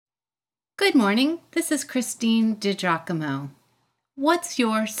Good morning. This is Christine DiGiacomo. What's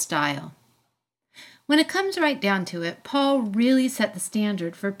your style? When it comes right down to it, Paul really set the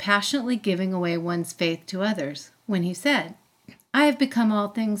standard for passionately giving away one's faith to others when he said, I have become all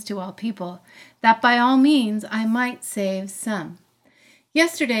things to all people, that by all means I might save some.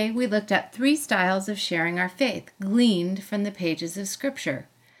 Yesterday, we looked at 3 styles of sharing our faith, gleaned from the pages of Scripture.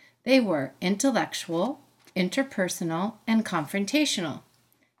 They were intellectual, interpersonal, and confrontational.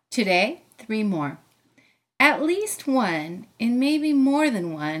 Today, 3 more. At least one, and maybe more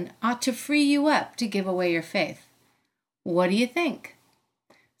than one, ought to free you up to give away your faith. What do you think?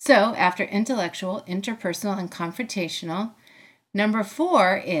 So, after intellectual, interpersonal, and confrontational, number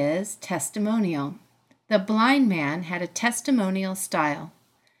 4 is testimonial. The blind man had a testimonial style.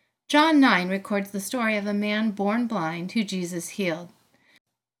 John 9 records the story of a man born blind who Jesus healed.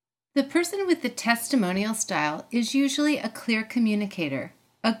 The person with the testimonial style is usually a clear communicator,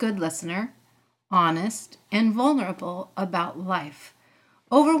 a good listener, honest, and vulnerable about life,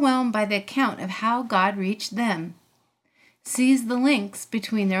 overwhelmed by the account of how God reached them, sees the links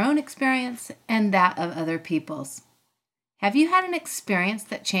between their own experience and that of other people's. Have you had an experience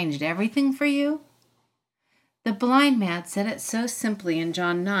that changed everything for you? The blind man said it so simply in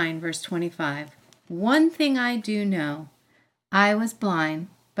John 9, verse 25. One thing I do know, I was blind,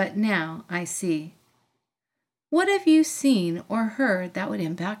 but now I see. What have you seen or heard that would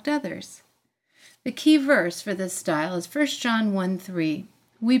impact others? The key verse for this style is 1 John 1:3.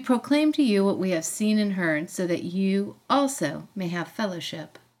 We proclaim to you what we have seen and heard, so that you also may have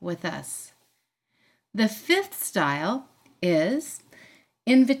fellowship with us. The 5th style is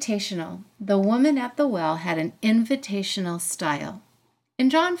invitational. The woman at the well had an invitational style. In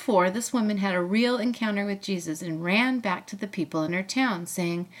John 4, this woman had a real encounter with Jesus and ran back to the people in her town,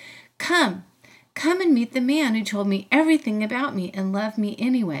 saying, Come and meet the man who told me everything about me and loved me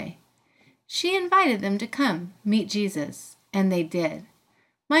anyway. She invited them to come meet Jesus, and they did.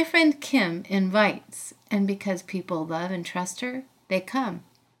 My friend Kim invites, and because people love and trust her, they come.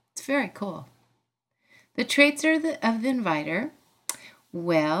 It's very cool. The traits of the inviter,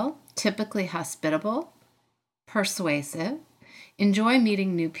 well, typically hospitable, persuasive, enjoy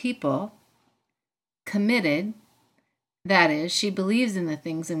meeting new people, committed, that is, she believes in the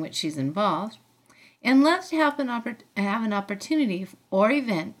things in which she's involved, and loves to have an opportunity or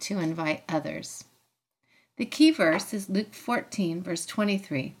event to invite others. The key verse is Luke 14, verse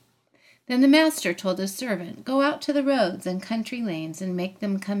 23. Then the master told his servant, Go out to the roads and country lanes and make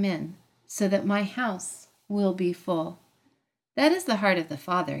them come in, so that my house will be full. That is the heart of the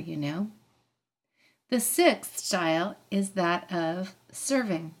Father, you know. The 6th style is that of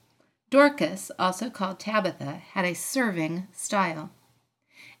serving. Dorcas, also called Tabitha, had a serving style.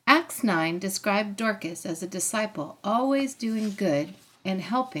 Acts 9 described Dorcas as a disciple, always doing good and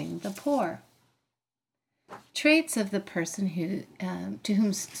helping the poor. Traits of the person to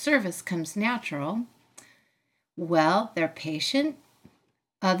whom service comes natural. Well, they're patient,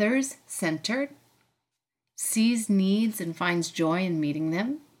 others-centered, sees needs and finds joy in meeting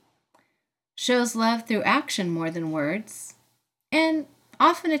them, shows love through action more than words, and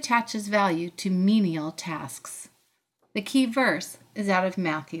often attaches value to menial tasks. The key verse is out of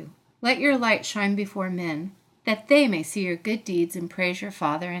Matthew. Let your light shine before men, that they may see your good deeds and praise your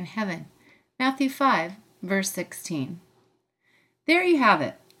Father in heaven. Matthew 5, verse 16. There you have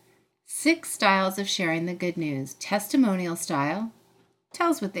it. 6 styles of sharing the good news. Testimonial style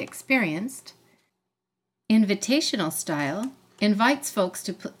tells what they experienced. Invitational style invites folks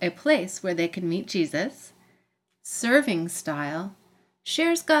to a place where they can meet Jesus. Serving style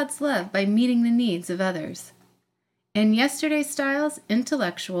shares God's love by meeting the needs of others. In yesterday's styles,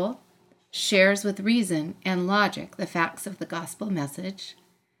 intellectual shares with reason and logic the facts of the gospel message.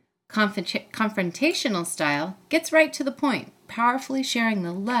 Confrontational style gets right to the point, powerfully sharing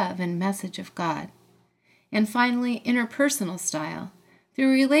the love and message of God. And finally, interpersonal style,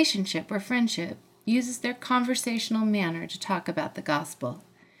 through relationship or friendship, uses their conversational manner to talk about the gospel.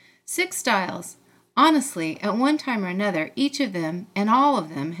 6 styles. Honestly, at one time or another, each of them and all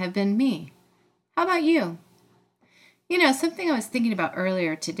of them have been me. How about you? You know, something I was thinking about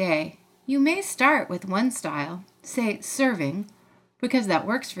earlier today, you may start with one style, say serving, because that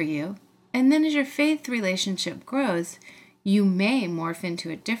works for you, and then as your faith relationship grows, you may morph into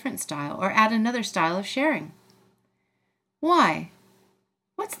a different style or add another style of sharing. Why?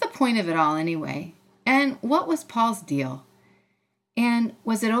 What's the point of it all anyway? And what was Paul's deal? And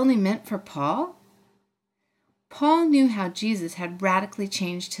was it only meant for Paul? Paul knew how Jesus had radically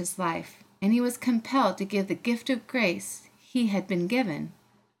changed his life, and he was compelled to give the gift of grace he had been given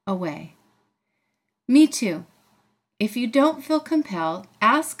away. Me too. If you don't feel compelled,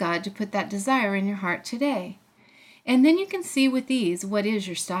 ask God to put that desire in your heart today. And then you can see with ease what is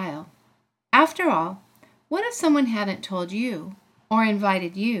your style. After all, what if someone hadn't told you, or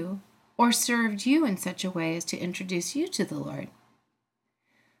invited you, or served you in such a way as to introduce you to the Lord?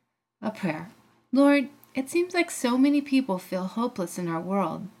 A prayer. Lord, it seems like so many people feel hopeless in our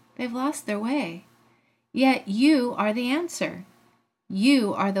world. They've lost their way. Yet you are the answer.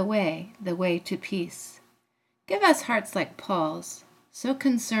 You are the way to peace. Give us hearts like Paul's, so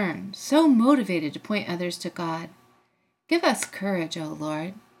concerned, so motivated to point others to God. Give us courage, O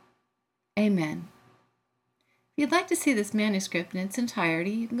Lord. Amen. If you'd like to see this manuscript in its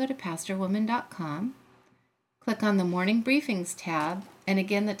entirety, you can go to pastorwoman.com, click on the Morning Briefings tab, and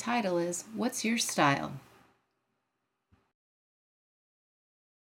again the title is, What's Your Style?